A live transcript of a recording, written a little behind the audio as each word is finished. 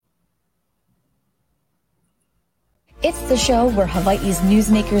It's the show where Hawaii's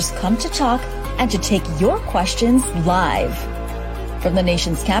newsmakers come to talk and to take your questions live. From the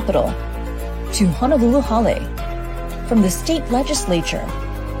nation's capital to Honolulu Hale, from the state legislature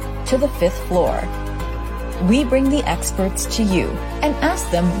to the fifth floor. We bring the experts to you and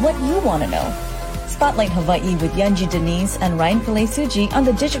ask them what you want to know. Spotlight Hawaii with Yunji Denise and Ryan Pillay-Suji on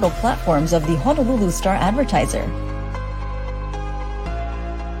the digital platforms of the Honolulu Star-Advertiser.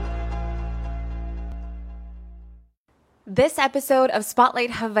 This episode of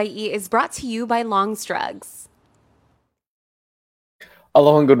Spotlight Hawaii is brought to you by Long's Drugs.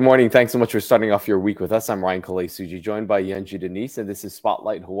 Aloha and good morning. Thanks so much for starting off your week with us. I'm Ryan Pillay-Suji, joined by Yunji Denise, and this is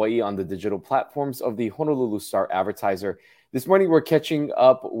Spotlight Hawaii on the digital platforms of the Honolulu Star-Advertiser. This morning, we're catching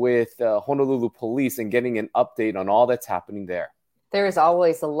up with Honolulu Police and getting an update on all that's happening there. There is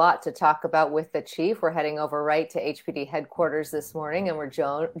always a lot to talk about with the chief. We're heading over right to HPD headquarters this morning, and we're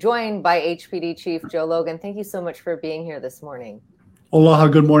joined by HPD Chief Joe Logan. Thank you so much for being here this morning. Aloha,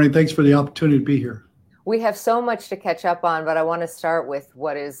 good morning. Thanks for the opportunity to be here. We have so much to catch up on, but I want to start with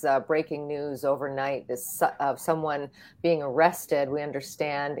what is breaking news overnight, this of someone being arrested, we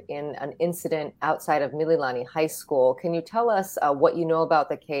understand, in an incident outside of Mililani High School. Can you tell us what you know about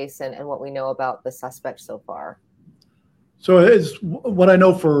the case and what we know about the suspect so far? So what I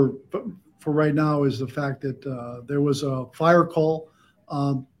know for right now is the fact that there was a fire call.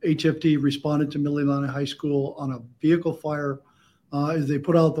 HFD responded to Mililani High School on a vehicle fire. As they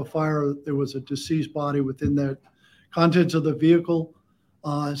put out the fire, there was a deceased body within the contents of the vehicle.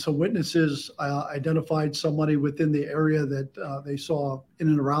 Some witnesses identified somebody within the area that they saw in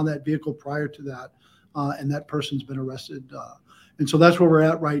and around that vehicle prior to that, and that person's been arrested. And so that's where we're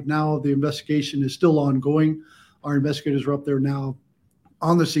at right now. The investigation is still ongoing. Our investigators are up there now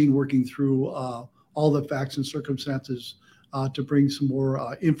on the scene working through all the facts and circumstances to bring some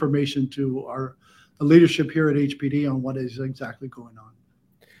more information to the leadership here at HPD on what is exactly going on.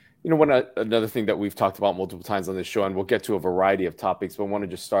 You know, another thing that we've talked about multiple times on this show, and we'll get to a variety of topics, but I want to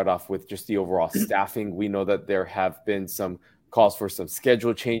just start off with just the overall staffing. We know that there have been some calls for some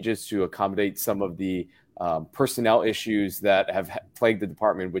schedule changes to accommodate some of the personnel issues that have plagued the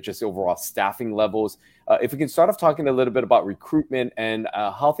department with just overall staffing levels. If we can start off talking a little bit about recruitment and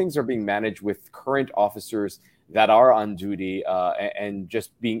how things are being managed with current officers that are on duty and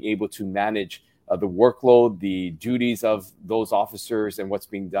just being able to manage the workload, the duties of those officers, and what's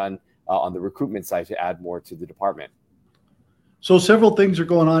being done on the recruitment side to add more to the department. So several things are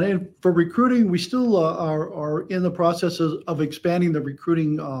going on. And for recruiting, we still are in the process of expanding the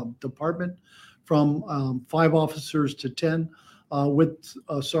recruiting department from 5 officers to 10 with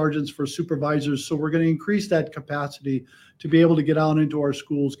sergeants for supervisors. So we're going to increase that capacity to be able to get out into our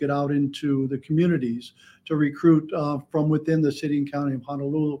schools, get out into the communities to recruit from within the city and county of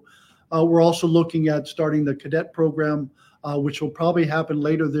Honolulu. We're also looking at starting the cadet program, which will probably happen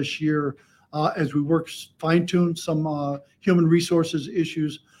later this year as we fine-tune some human resources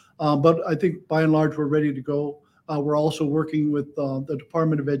issues. But I think by and large, we're ready to go. We're also working with the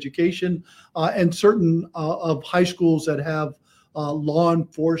Department of Education and certain of high schools that have law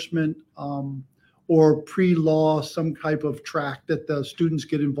enforcement or pre-law, some type of track that the students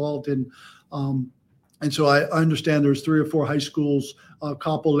get involved in. And so I understand there's 3 or 4 high schools,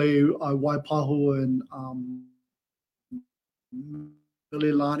 Kapolei, Waipahu, and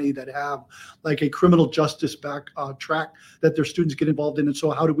Mililani that have like a criminal justice track that their students get involved in. And so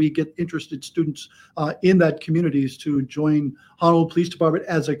how do we get interested students in that communities to join Honolulu Police Department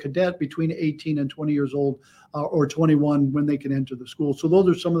as a cadet between 18 and 20 years old or 21 when they can enter the school. So those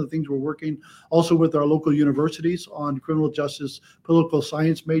are some of the things we're working also with our local universities on criminal justice, political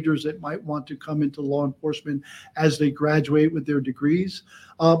science majors that might want to come into law enforcement as they graduate with their degrees.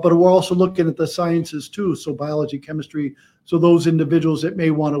 But we're also looking at the sciences too. So biology, chemistry. So those individuals that may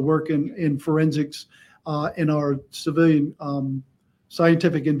want to work in forensics in our civilian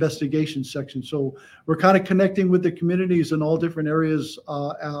scientific investigation section. So we're kind of connecting with the communities in all different areas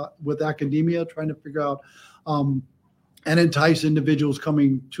with academia, trying to figure out and entice individuals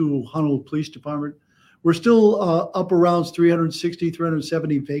coming to Honolulu Police Department. We're still up around 360,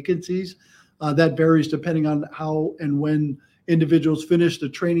 370 vacancies. That varies depending on how and when individuals finish the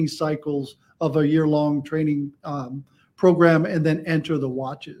training cycles of a year-long training program and then enter the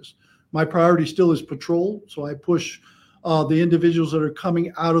watches. My priority still is patrol, so I push the individuals that are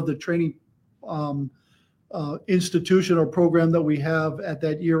coming out of the training institution or program that we have at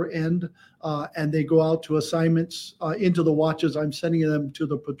that year end, and they go out to assignments into the watches. I'm sending them to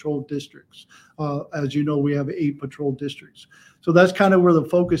the patrol districts. As you know, we have 8 patrol districts. So that's kind of where the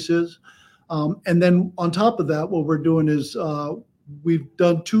focus is. And then on top of that, what we're doing is we've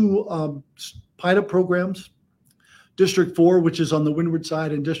done 2 pilot programs District 4, which is on the windward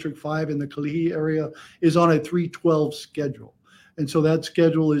side, and District 5 in the Kalihi area is on a 3-12 schedule. And so that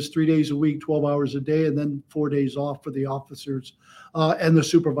schedule is 3 days a week, 12 hours a day, and then 4 days off for the officers and the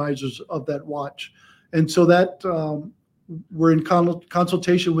supervisors of that watch. And so that we're in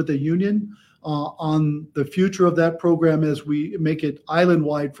consultation with the union on the future of that program as we make it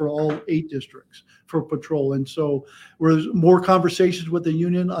island-wide for all 8 districts for patrol. And so there's more conversations with the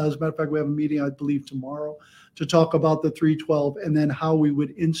union. As a matter of fact, we have a meeting, I believe, tomorrow to talk about the 312 and then how we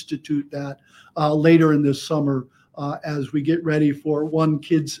would institute that later in this summer as we get ready for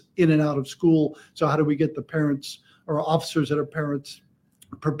kids in and out of school. So how do we get the parents or officers that are parents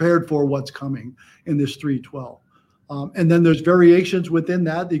prepared for what's coming in this 312? And then there's variations within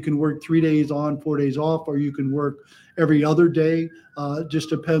that. You can work 3 days on, 4 days off, or you can work every other day. Just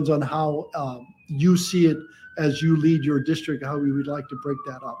depends on how you see it as you lead your district, how we would like to break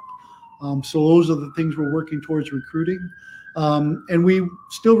that up. So those are the things we're working towards recruiting. And we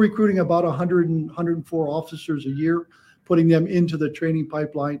still recruiting about 100 and 104 officers a year, putting them into the training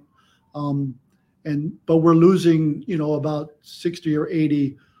pipeline. But we're losing, about 60 or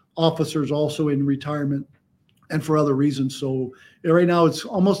 80 officers also in retirement and for other reasons. So right now it's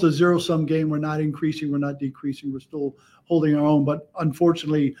almost a zero-sum game. We're not increasing, we're not decreasing, we're still holding our own. But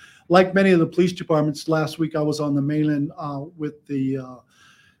unfortunately, like many of the police departments, last week I was on the mainland with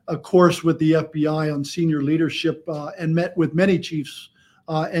a course with the FBI on senior leadership and met with many chiefs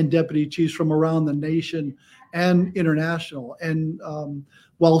and deputy chiefs from around the nation and international. And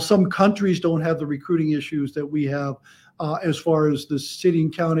while some countries don't have the recruiting issues that we have, as far as the city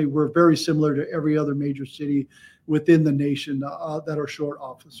and county, we're very similar to every other major city within the nation that are short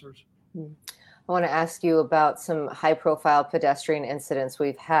officers. I want to ask you about some high-profile pedestrian incidents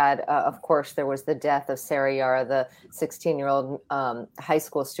we've had. Of course, there was the death of Sarah Yara, the 16-year-old high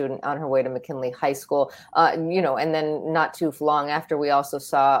school student on her way to McKinley High School. And then not too long after, we also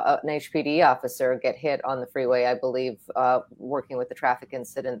saw an HPD officer get hit on the freeway, I believe, working with the traffic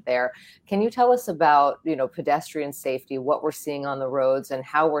incident there. Can you tell us about, pedestrian safety, what we're seeing on the roads, and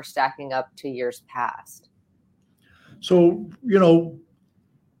how we're stacking up to years past? So,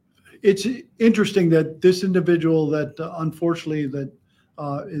 it's interesting that this individual that unfortunately that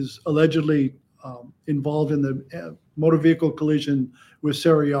is allegedly involved in the motor vehicle collision with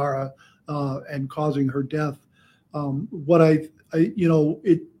Sarah Yara and causing her death.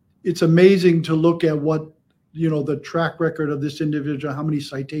 It's amazing to look at what, the track record of this individual, how many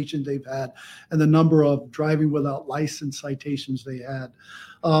citations they've had, and the number of driving without license citations they had.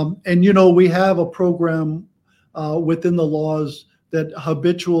 We have a program within the laws that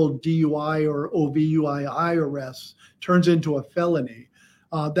habitual DUI or OVUII arrests turns into a felony.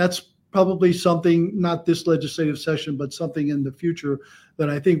 That's probably something, not this legislative session, but something in the future that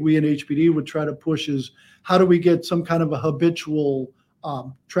I think we in HPD would try to push is how do we get some kind of a habitual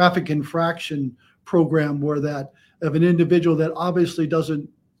traffic infraction program where that if an individual that obviously doesn't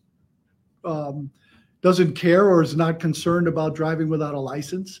care or is not concerned about driving without a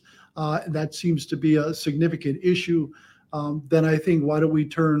license, that seems to be a significant issue. Then I think why don't we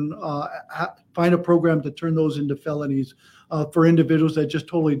find a program to turn those into felonies for individuals that just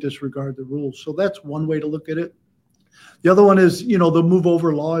totally disregard the rules. So that's one way to look at it. The other one is, the move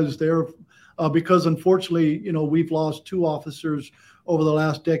over law is there because unfortunately, we've lost 2 officers over the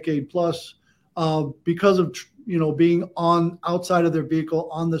last decade plus because of, being outside of their vehicle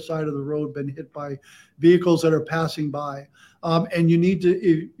on the side of the road, been hit by vehicles that are passing by. And you need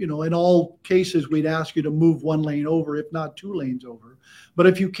to, in all cases, we'd ask you to move 1 lane over, if not 2 lanes over. But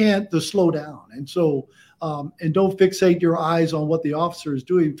if you can't, to slow down. And so, and don't fixate your eyes on what the officer is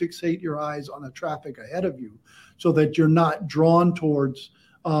doing. Fixate your eyes on the traffic ahead of you so that you're not drawn towards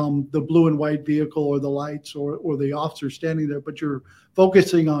the blue and white vehicle or the lights or the officer standing there, but you're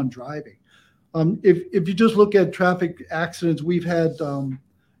focusing on driving. If you just look at traffic accidents, we've had,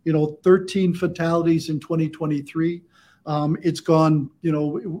 13 fatalities in 2023. It's gone,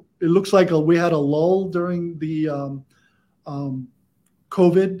 it looks like we had a lull during the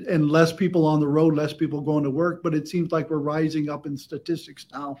COVID and less people on the road, less people going to work, but it seems like we're rising up in statistics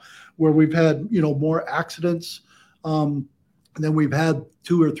now where we've had, more accidents than we've had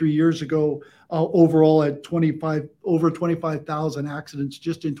 2 or 3 years ago, overall at over 25,000 accidents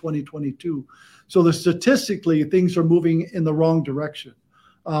just in 2022. So statistically, things are moving in the wrong direction.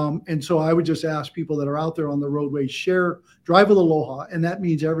 And so I would just ask people that are out there on the roadway, drive with Aloha. And that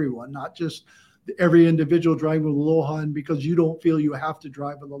means everyone, not just every individual driving with Aloha. And because you don't feel you have to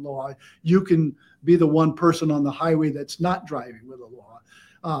drive with Aloha, you can be the one person on the highway that's not driving with Aloha.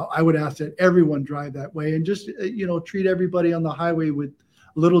 I would ask that everyone drive that way and just, treat everybody on the highway with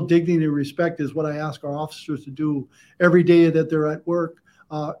little dignity and respect is what I ask our officers to do every day that they're at work.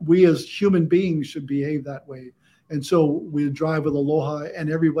 We as human beings should behave that way. And so we drive with aloha and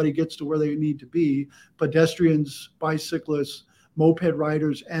everybody gets to where they need to be: pedestrians, bicyclists, moped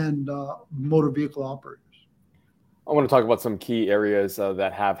riders, and motor vehicle operators. I want to talk about some key areas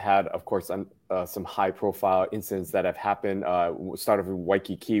that have had, of course, some high-profile incidents that have happened. Started with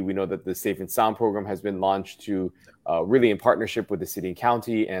Waikiki. We know that the Safe and Sound program has been launched to really in partnership with the city and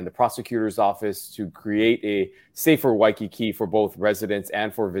county and the prosecutor's office to create a safer Waikiki for both residents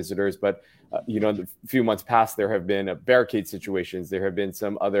and for visitors. But the few months past, there have been barricade situations. There have been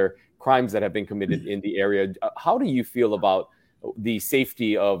some other crimes that have been committed in the area. How do you feel about the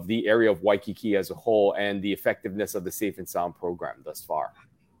safety of the area of Waikiki as a whole and the effectiveness of the Safe and Sound program thus far?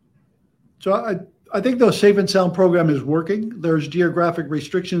 So I think the Safe and Sound program is working. There's geographic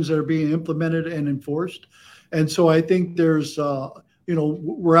restrictions that are being implemented and enforced. And so I think there's,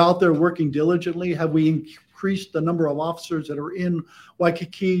 we're out there working diligently. Have we increased the number of officers that are in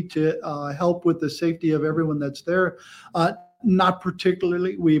Waikiki to help with the safety of everyone that's there? Not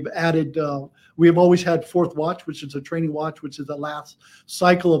particularly. We've added, we have always had Fourth Watch, which is a training watch, which is the last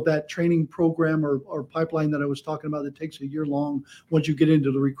cycle of that training program or pipeline that I was talking about that takes a year long once you get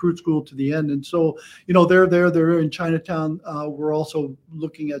into the recruit school to the end. And so, they're in Chinatown. We're also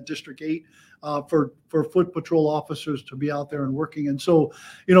looking at District 8 for foot patrol officers to be out there and working. And so,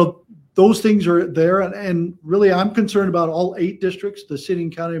 those things are there. And really, I'm concerned about all 8 districts, the city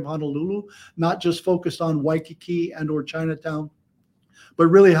and county of Honolulu, not just focused on Waikiki and or Chinatown, but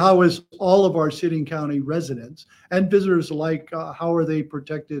really how is all of our city and county residents and visitors alike, how are they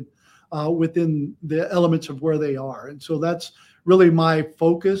protected within the elements of where they are? And so that's really my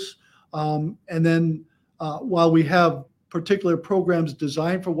focus. And then while we have particular programs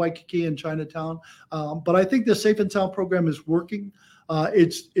designed for Waikiki and Chinatown, but I think the Safe and Sound program is working.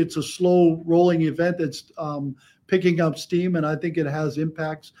 It's a slow rolling event that's picking up steam, and I think it has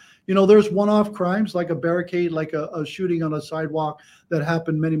impacts. There's one-off crimes like a barricade, like a shooting on a sidewalk that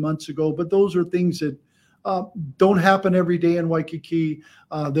happened many months ago, but those are things that don't happen every day in Waikiki.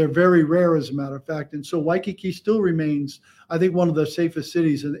 They're very rare, as a matter of fact. And so Waikiki still remains, I think, one of the safest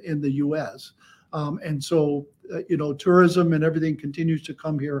cities in the U.S. And so, tourism and everything continues to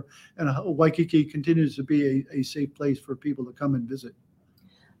come here, and Waikiki continues to be a safe place for people to come and visit.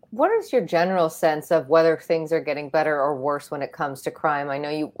 What is your general sense of whether things are getting better or worse when it comes to crime? I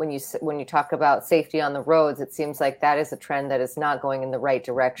know when you talk about safety on the roads, it seems like that is a trend that is not going in the right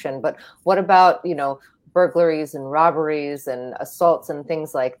direction. But what about, burglaries and robberies and assaults and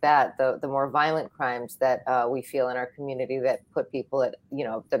things like that, the more violent crimes that we feel in our community that put people at,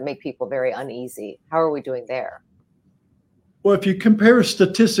 that make people very uneasy? How are we doing there? Well, if you compare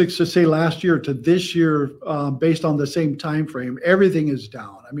statistics to say last year to this year, based on the same time frame, everything is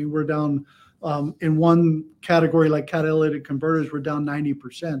down. I mean, we're down in one category like catalytic converters, we're down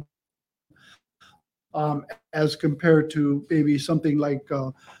 90%, as compared to maybe something like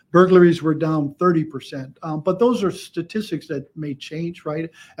burglaries, we're down 30%. But those are statistics that may change,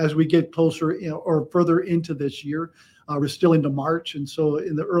 right, as we get closer or further into this year. We're still into March, and so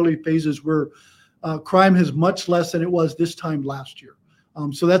in the early phases, crime is much less than it was this time last year.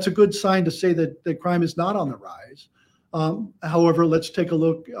 So that's a good sign to say that crime is not on the rise. However, let's take a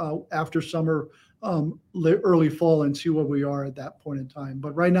look after summer, early fall, and see where we are at that point in time.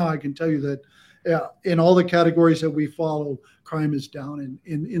 But right now, I can tell you that in all the categories that we follow, crime is down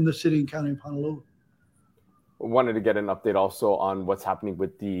in the city and county of Honolulu. Wanted to get an update also on what's happening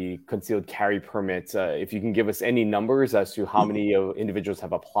with the concealed carry permits. If you can give us any numbers as to how many individuals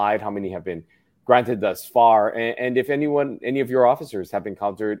have applied, how many have been granted thus far, and if any of your officers have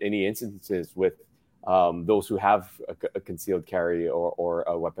encountered any instances with those who have a concealed carry or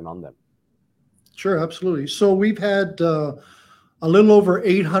a weapon on them. Sure, absolutely. So we've had a little over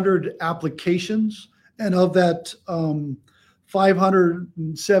 800 applications, and of that,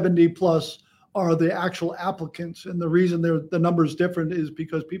 570 plus are the actual applicants. And the reason the number is different is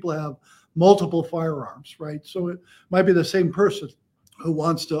because people have multiple firearms, right? So it might be the same person who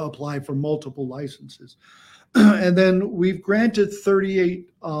wants to apply for multiple licenses. And then we've granted 38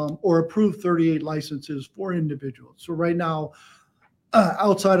 or approved 38 licenses for individuals. So right now,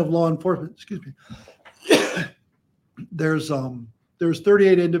 outside of law enforcement, there's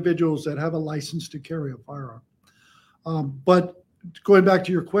 38 individuals that have a license to carry a firearm. But going back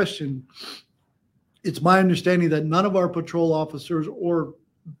to your question, it's my understanding that none of our patrol officers or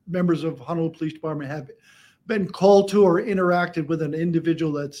members of Honolulu Police Department have been called to or interacted with an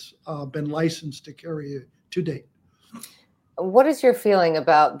individual that's been licensed to carry it to date. What is your feeling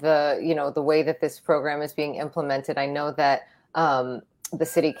about the way that this program is being implemented? I know that the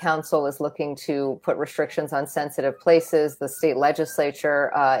city council is looking to put restrictions on sensitive places. The state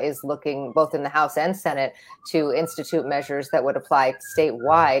legislature is looking, both in the House and Senate, to institute measures that would apply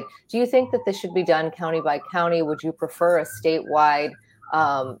statewide. Do you think that this should be done county by county? Would you prefer a statewide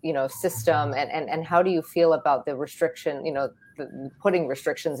system? And how do you feel about the restriction, putting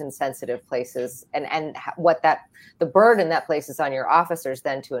restrictions in sensitive places, and what the burden that places on your officers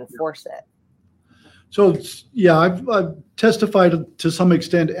then to enforce it? So, yeah, I've testified to some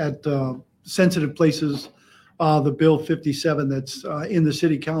extent at sensitive places, the Bill 57 that's in the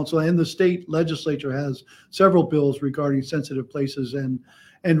city council, and the state legislature has several bills regarding sensitive places and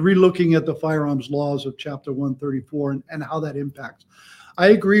relooking at the firearms laws of Chapter 134 and how that impacts. I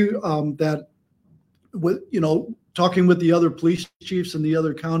agree that with, talking with the other police chiefs and the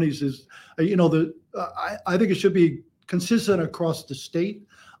other counties is, I think it should be consistent across the state.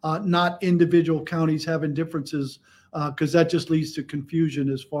 Not individual counties having differences, because that just leads to confusion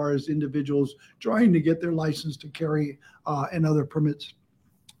as far as individuals trying to get their license to carry and other permits.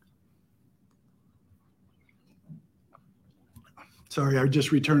 Sorry, I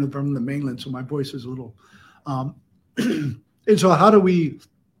just returned from the mainland, so my voice is a little. And so how do we,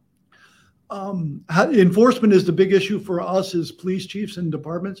 enforcement is the big issue for us as police chiefs and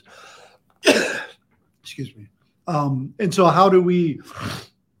departments. Excuse me. And so how do we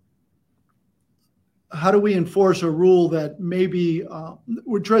enforce a rule that maybe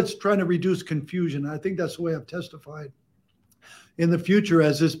we're trying to reduce confusion? I think that's the way I've testified. In the future,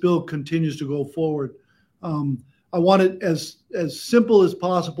 as this bill continues to go forward, I want it as simple as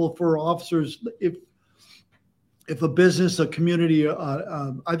possible for officers. If a business, a community,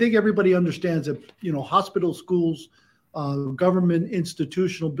 I think everybody understands that, hospitals, schools, government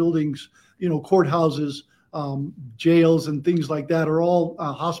institutional buildings, courthouses, jails and things like that are all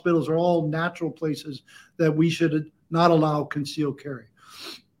hospitals are all natural places that we should not allow concealed carry.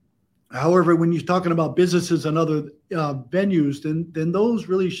 However, when you're talking about businesses and other venues, then those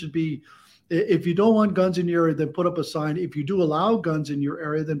really should be, if you don't want guns in your area, then put up a sign. If you do allow guns in your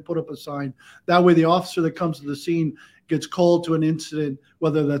area, then put up a sign. That way the officer that comes to the scene gets called to an incident,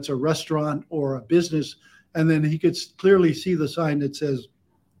 whether that's a restaurant or a business, and then he could clearly see the sign that says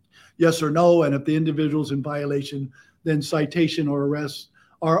yes or no. And if the individual's in violation, then citation or arrest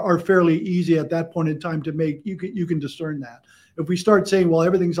are fairly easy at that point in time to make. You can discern that. If we start saying, well,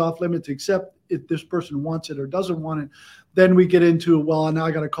 everything's off limits except if this person wants it or doesn't want it, then we get into, well, now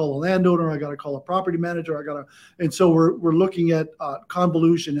I got to call a landowner, I got to call a property manager, and so we're looking at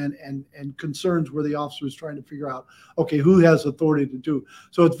convolution and concerns where the officer is trying to figure out, okay, who has authority to do.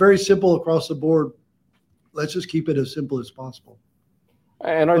 So it's very simple across the board. Let's just keep it as simple as possible.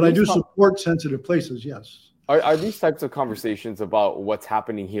 But I do support sensitive places, yes. Are these types of conversations about what's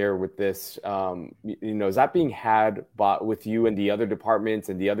happening here with this, is that being had with you and the other departments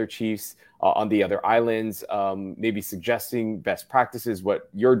and the other chiefs on the other islands, maybe suggesting best practices, what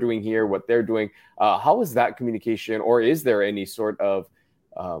you're doing here, what they're doing? How is that communication, or is there any sort of,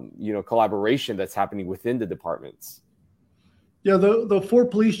 collaboration that's happening within the departments? Yeah, the four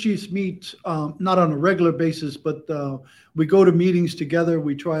police chiefs meet not on a regular basis, but we go to meetings together.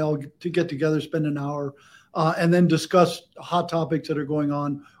 We try all to get together, spend an hour, and then discuss hot topics that are going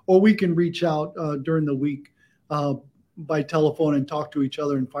on. Or we can reach out during the week by telephone and talk to each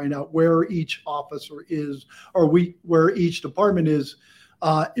other and find out where each officer is, or where each department is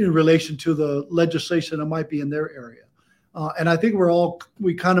in relation to the legislation that might be in their area. And I think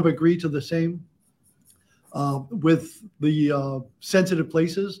we kind of agree to the same. With the sensitive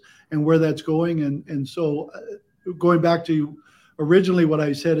places and where that's going. And so going back to originally what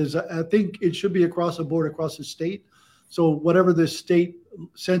I said is I think it should be across the board, across the state. So whatever the state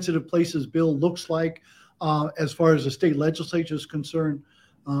sensitive places bill looks like, as far as the state legislature is concerned,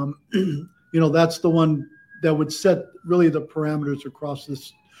 that's the one that would set really the parameters across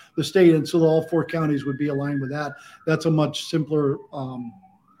the state. And so all four counties would be aligned with that. That's a much simpler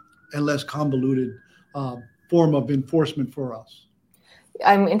and less convoluted form of enforcement for us.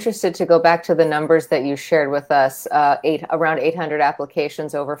 I'm interested to go back to the numbers that you shared with us, around 800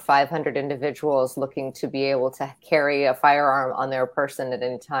 applications, over 500 individuals looking to be able to carry a firearm on their person at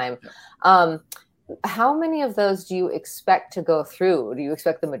any time. Yeah. How many of those do you expect to go through? Do you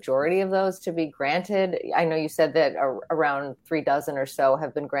expect the majority of those to be granted? I know you said that around 36 or so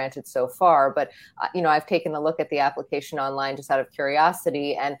have been granted so far, but I've taken a look at the application online just out of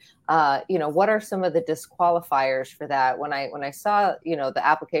curiosity, and what are some of the disqualifiers for that? When I saw the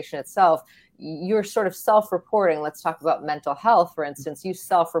application itself, you're sort of self-reporting. Let's talk about mental health, for instance. You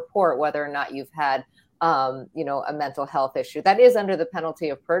self-report whether or not you've had a mental health issue. That is under the penalty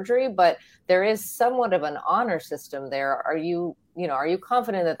of perjury, but there is somewhat of an honor system there. Are you are you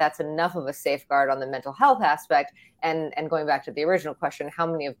confident that that's enough of a safeguard on the mental health aspect? And going back to the original question, how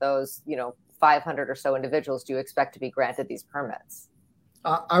many of those, 500 or so individuals do you expect to be granted these permits?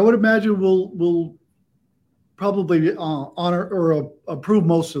 I would imagine we'll probably honor or approve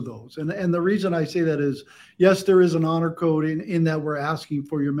most of those. And the reason I say that is, yes, there is an honor code in that we're asking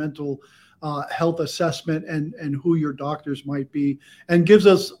for your mental health assessment and who your doctors might be, and gives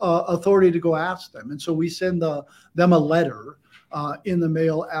us authority to go ask them. And so we send them a letter in the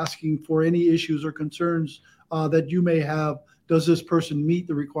mail asking for any issues or concerns that you may have. Does this person meet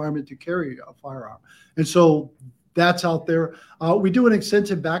the requirement to carry a firearm? And so that's out there. We do an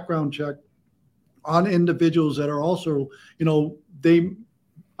extensive background check on individuals that are also, they,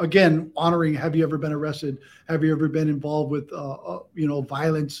 again, honoring, have you ever been arrested? Have you ever been involved with,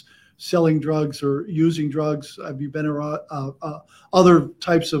 violence, selling drugs or using drugs? Have you been around other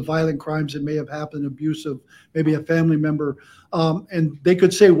types of violent crimes that may have happened, abuse of maybe a family member? And they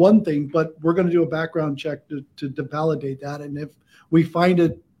could say one thing, but we're going to do a background check to validate that. And if we find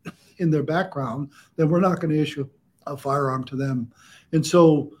it in their background, then we're not going to issue a firearm to them. And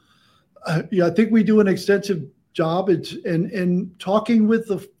so, I think we do an extensive job. It's in talking with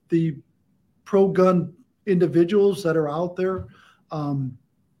the pro-gun individuals that are out there.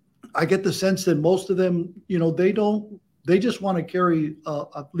 I get the sense that most of them, they just want to carry,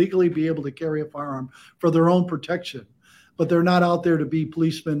 legally be able to carry a firearm for their own protection, but they're not out there to be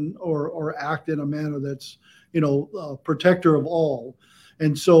policemen or act in a manner that's, protector of all.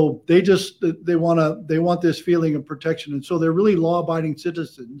 And so they want this feeling of protection. And so they're really law-abiding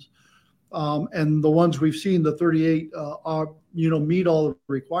citizens. And the ones we've seen, the 38, meet all the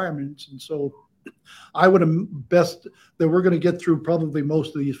requirements. And so I would best that we're going to get through probably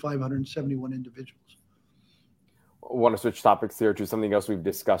most of these 571 individuals. I want to switch topics here to something else we've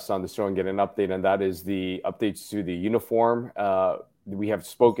discussed on the show and get an update, and that is the updates to the uniform. We have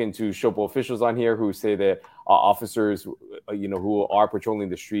spoken to SHOPO officials on here who say that officers, who are patrolling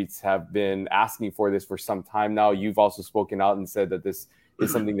the streets have been asking for this for some time now. You've also spoken out and said that this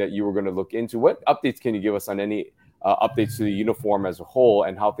is something that you were going to look into. What updates can you give us on any updates to the uniform as a whole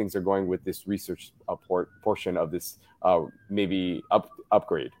and how things are going with this research portion of this maybe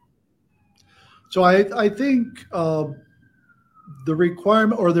upgrade? So I think the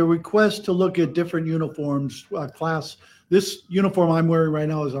requirement or the request to look at different uniforms, this uniform I'm wearing right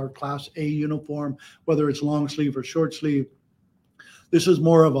now is our Class A uniform, whether it's long sleeve or short sleeve. This is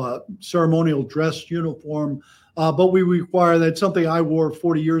more of a ceremonial dress uniform, but we require that's something I wore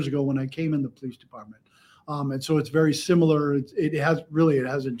 40 years ago when I came in the police department. And so it's very similar. It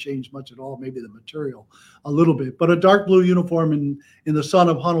hasn't changed much at all, maybe the material a little bit. But a dark blue uniform in the sun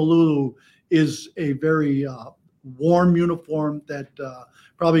of Honolulu is a very warm uniform that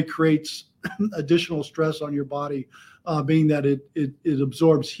probably creates additional stress on your body, being that it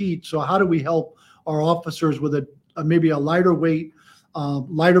absorbs heat. So how do we help our officers with maybe a lighter weight,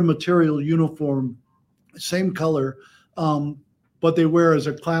 lighter material uniform, same color, but they wear as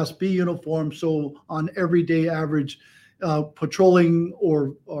a Class B uniform. So on everyday average patrolling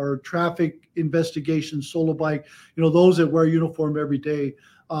or traffic investigation, solo bike, those that wear uniform every day,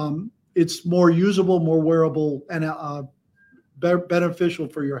 it's more usable, more wearable, and beneficial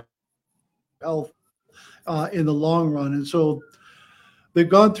for your health in the long run. And so they've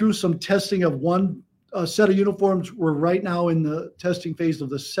gone through some testing of one set of uniforms. We're right now in the testing phase of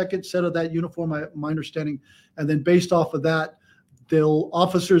the second set of that uniform, my understanding. And then based off of that,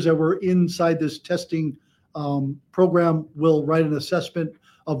 officers that were inside this testing program will write an assessment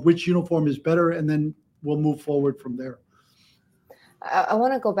of which uniform is better, and then we'll move forward from there. I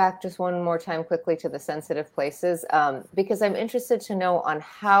want to go back just one more time quickly to the sensitive places, because I'm interested to know on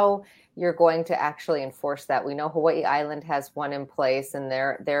how you're going to actually enforce that. We know Hawaii Island has one in place, and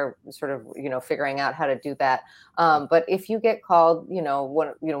they're sort of figuring out how to do that. But if you get called,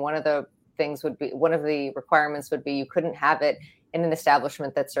 one of the things would be, one of the requirements would be you couldn't have it in an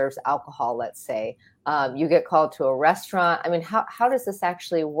establishment that serves alcohol, let's say. You get called to a restaurant. I mean, how does this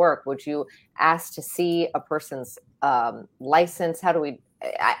actually work? Would you ask to see a person's license? How do we?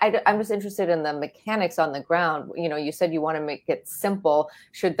 I'm just interested in the mechanics on the ground. You said you want to make it simple.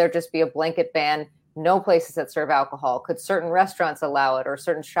 Should there just be a blanket ban? No places that serve alcohol. Could certain restaurants allow it, or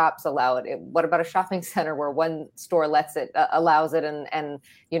certain shops allow it? What about a shopping center where one store allows it, and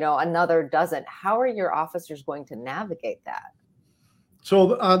another doesn't? How are your officers going to navigate that?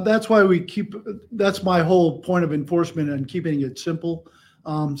 So that's why that's my whole point of enforcement and keeping it simple.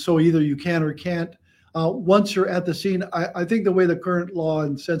 So either you can or can't. Once you're at the scene, I think the way the current law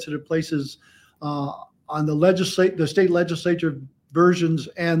in sensitive places on the state legislature versions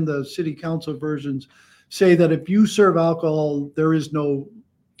and the city council versions say that if you serve alcohol, there is no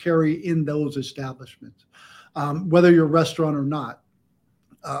carry in those establishments, whether you're a restaurant or not.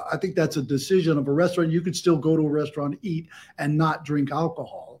 I think that's a decision of a restaurant. You could still go to a restaurant, eat, and not drink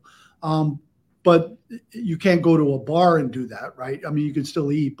alcohol. But you can't go to a bar and do that, right? I mean, you can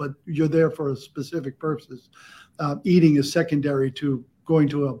still eat, but you're there for a specific purpose. Eating is secondary to going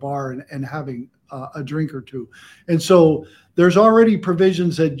to a bar and having a drink or two. And so there's already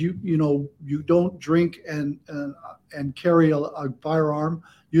provisions that you don't drink and carry a firearm.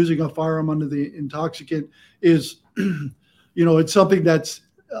 Using a firearm under the intoxicant is, it's something that's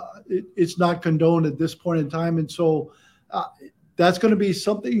it's not condoned at this point in time. And so that's going to be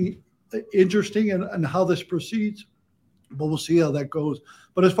something interesting and how this proceeds, but we'll see how that goes.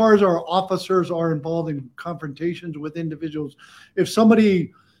 But as far as our officers are involved in confrontations with individuals, if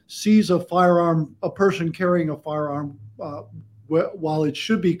somebody sees a firearm, a person carrying a firearm while it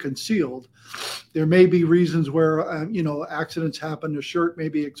should be concealed, there may be reasons where accidents happen. A shirt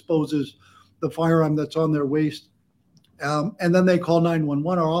maybe exposes the firearm that's on their waist, and then they call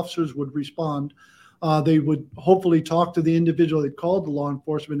 911. Our officers would respond. They would hopefully talk to the individual that called the law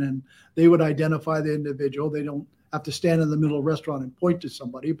enforcement, and they would identify the individual. They don't have to stand in the middle of a restaurant and point to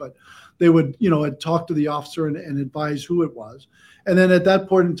somebody, but they would, talk to the officer and advise who it was. And then at that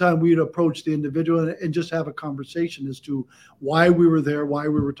point in time, we'd approach the individual and just have a conversation as to why we were there, why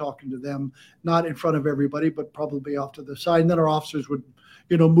we were talking to them, not in front of everybody, but probably off to the side. And then our officers would,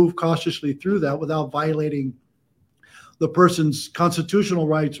 move cautiously through that without violating the person's constitutional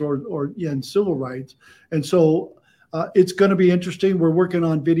rights or civil rights. And so it's going to be interesting. We're working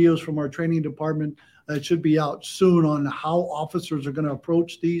on videos from our training department. It should be out soon on how officers are going to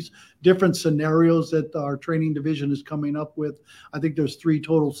approach these different scenarios that our training division is coming up with. I think there's 3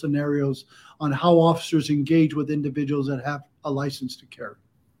 total scenarios on how officers engage with individuals that have a license to carry.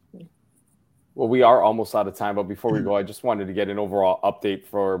 Well, we are almost out of time, but before we go, I just wanted to get an overall update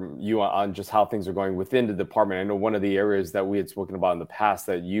from you on just how things are going within the department. I know one of the areas that we had spoken about in the past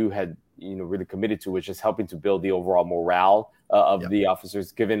that you had, really committed to was just helping to build the overall morale of the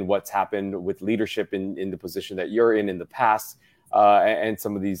officers, given what's happened with leadership in the position that you're in the past, and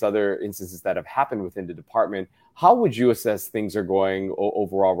some of these other instances that have happened within the department. How would you assess things are going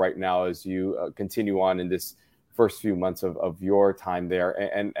overall right now as you continue on in this first few months of your time there,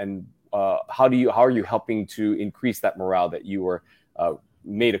 and how are you helping to increase that morale that you were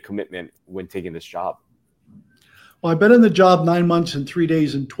made a commitment when taking this job? Well, I've been in the job 9 months and 3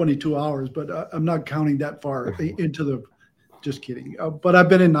 days and 22 hours, but I'm not counting that far into the. Just kidding. But I've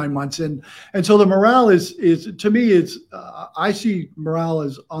been in 9 months, and so the morale is to me I see morale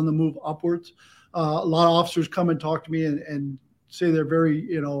as on the move upwards. A lot of officers come and talk to me and say they're very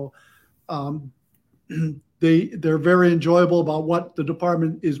they're very enjoyable about what the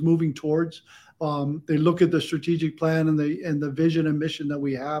department is moving towards. They look at the strategic plan and the vision and mission that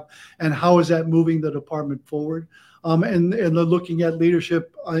we have, and how is that moving the department forward. And they're looking at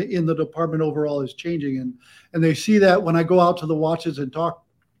leadership in the department overall is changing. And they see that when I go out to the watches and talk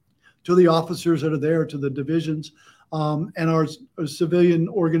to the officers that are there, to the divisions, and our civilian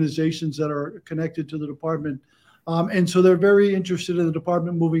organizations that are connected to the department. And so they're very interested in the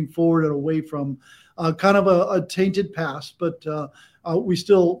department moving forward and away from kind of a tainted past. But we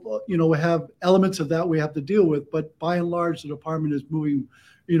still, have elements of that we have to deal with. But by and large, the department is moving,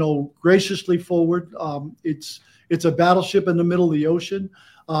 graciously forward. It's a battleship in the middle of the ocean,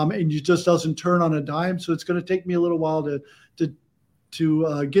 and it just doesn't turn on a dime. So it's going to take me a little while to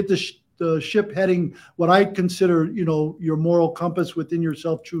get the ship heading what I consider, your moral compass within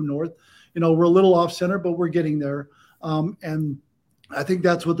yourself, true north. We're a little off center, but we're getting there. And I think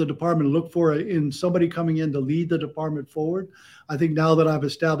that's what the department looked for in somebody coming in to lead the department forward. I think now that I've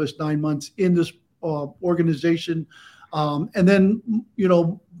established 9 months in this organization, and then,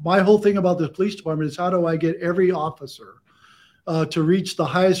 my whole thing about the police department is how do I get every officer to reach the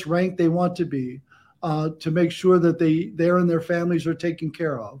highest rank they want to be, to make sure that they and their families are taken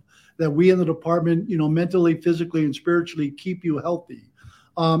care of, that we in the department, mentally, physically, and spiritually keep you healthy.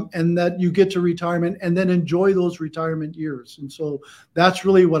 And that you get to retirement and then enjoy those retirement years. And so that's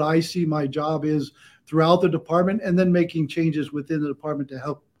really what I see my job is throughout the department, and then making changes within the department to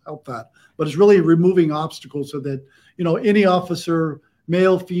help that. But it's really removing obstacles so that, any officer,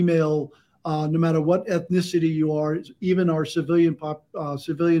 male, female, no matter what ethnicity you are, even our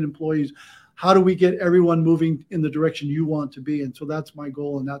civilian employees, how do we get everyone moving in the direction you want to be? And so that's my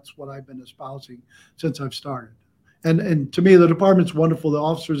goal, and that's what I've been espousing since I've started. And to me, the department's wonderful. The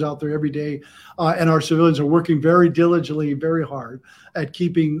officers out there every day, and our civilians are working very diligently, very hard at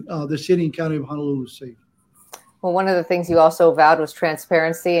keeping the city and county of Honolulu safe. Well, one of the things you also vowed was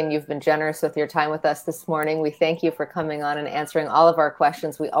transparency, and you've been generous with your time with us this morning. We thank you for coming on and answering all of our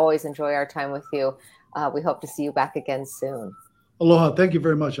questions. We always enjoy our time with you. We hope to see you back again soon. Aloha. Thank you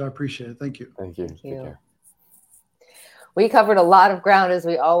very much. I appreciate it. Thank you. Thank you. Thank you. Take care. We covered a lot of ground, as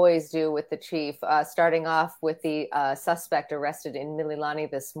we always do with the chief, starting off with the suspect arrested in Mililani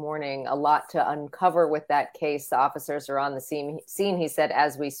this morning. A lot to uncover with that case. The officers are on the scene, he said,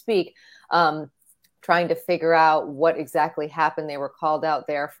 as we speak, trying to figure out what exactly happened. They were called out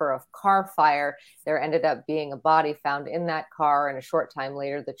there for a car fire. There ended up being a body found in that car, and a short time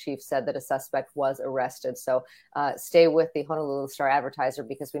later, the chief said that a suspect was arrested. So stay with the Honolulu Star-Advertiser,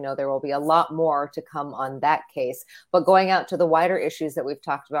 because we know there will be a lot more to come on that case. But going out to the wider issues that we've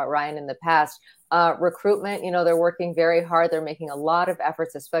talked about, Ryan, in the past, recruitment, they're working very hard. They're making a lot of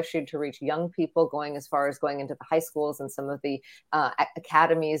efforts, especially to reach young people, going into the high schools and some of the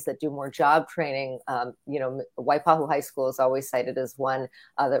academies that do more job training. Waipahu High School is always cited as one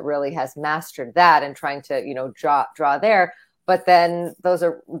that really has mastered that and trying to, draw there. But then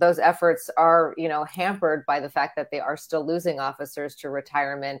those efforts are, hampered by the fact that they are still losing officers to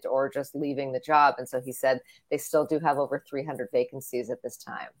retirement or just leaving the job. And so he said they still do have over 300 vacancies at this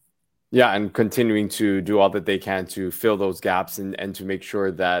time. Yeah, and continuing to do all that they can to fill those gaps and to make sure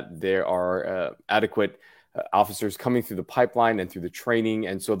that there are adequate officers coming through the pipeline and through the training.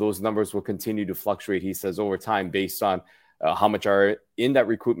 And so those numbers will continue to fluctuate, he says, over time based on how much are in that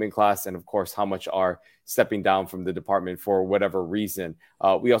recruitment class and, of course, how much are stepping down from the department for whatever reason.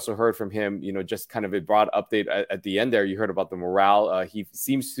 We also heard from him, just kind of a broad update at the end there. You heard about the morale. He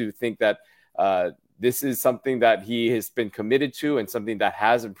seems to think that this is something that he has been committed to and something that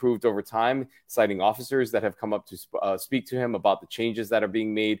has improved over time, citing officers that have come up to speak to him about the changes that are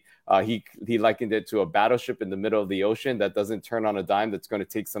being made. He likened it to a battleship in the middle of the ocean that doesn't turn on a dime, that's going to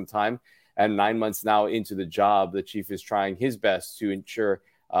take some time. And 9 months now into the job, the chief is trying his best to ensure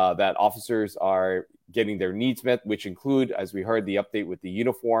that officers are getting their needs met, which include, as we heard, the update with the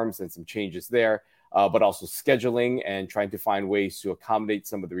uniforms and some changes there, but also scheduling and trying to find ways to accommodate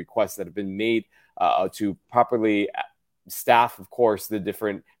some of the requests that have been made to properly staff, of course, the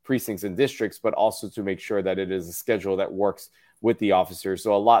different precincts and districts, but also to make sure that it is a schedule that works with the officers.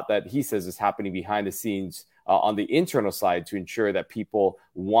 So a lot that he says is happening behind the scenes on the internal side to ensure that people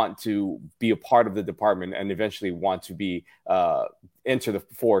want to be a part of the department and eventually want to be enter the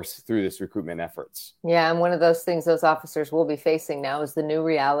force through this recruitment efforts. Yeah, and one of those things those officers will be facing now is the new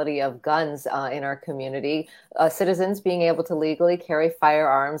reality of guns in our community. Citizens being able to legally carry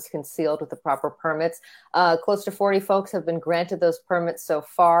firearms concealed with the proper permits. Close to 40 folks have been granted those permits so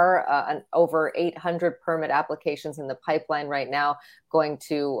far, and over 800 permit applications in the pipeline right now, going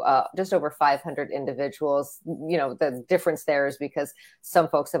to just over 500 individuals. The difference there is because some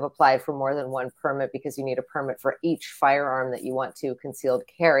folks have applied for more than one permit because you need a permit for each firearm that you want to concealed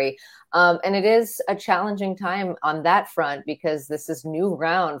carry. And it is a challenging time on that front because this is new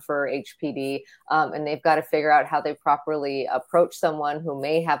ground for HPD, and they've got to figure out how they properly approach someone who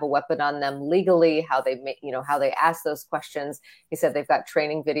may have a weapon on them legally, how they ask those questions. He said they've got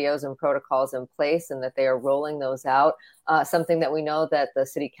training videos and protocols in place and that they are rolling those out. Something that we know that the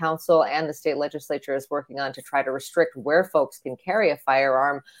city council and the state legislature is working on to try to restrict where folks can carry a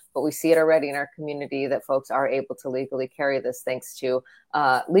firearm. But we see it already in our community that folks are able to legally carry this thanks to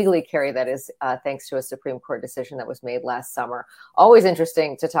a Supreme Court decision that was made last summer. Always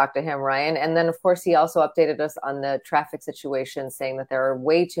interesting to talk to him, Ryan. And then, of course, he also updated us on the traffic situation, saying that there are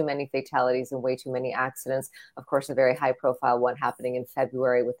way too many fatalities and way too many accidents. Of course, a very high profile one happening in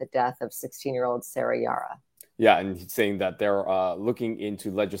February with the death of 16-year-old Sarah Yara. Yeah, and he's saying that they're looking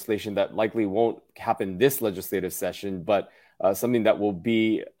into legislation that likely won't happen this legislative session, but something that will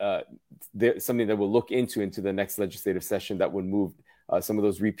be something that we'll look into the next legislative session that would move some of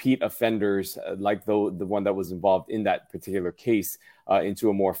those repeat offenders, like the one that was involved in that particular case, into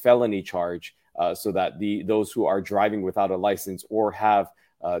a more felony charge, so that those who are driving without a license or have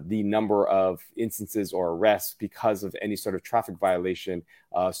the number of instances or arrests because of any sort of traffic violation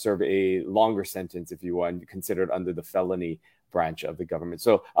serve a longer sentence, if you want, considered under the felony branch of the government.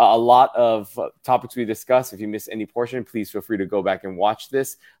 So a lot of topics we discuss. If you miss any portion, please feel free to go back and watch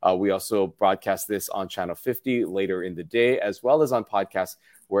this. We also broadcast this on Channel 50 later in the day, as well as on podcasts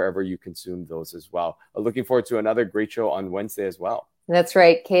wherever you consume those as well. Looking forward to another great show on Wednesday as well. That's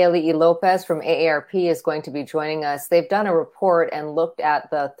right. Keali'i Lopez from AARP is going to be joining us. They've done a report and looked at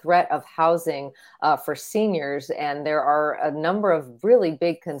the threat of housing for seniors, and there are a number of really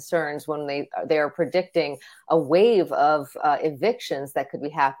big concerns when they are predicting a wave of evictions that could be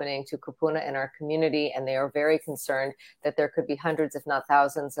happening to kupuna in our community, and they are very concerned that there could be hundreds, if not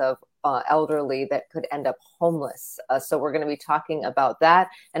thousands, of elderly that could end up homeless. So we're going to be talking about that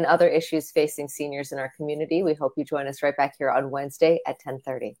and other issues facing seniors in our community. We hope you join us right back here on Wednesday at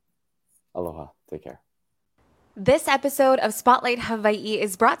 10:30. Aloha. Take care. This episode of Spotlight Hawaii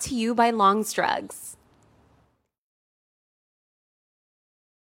is brought to you by Long's Drugs.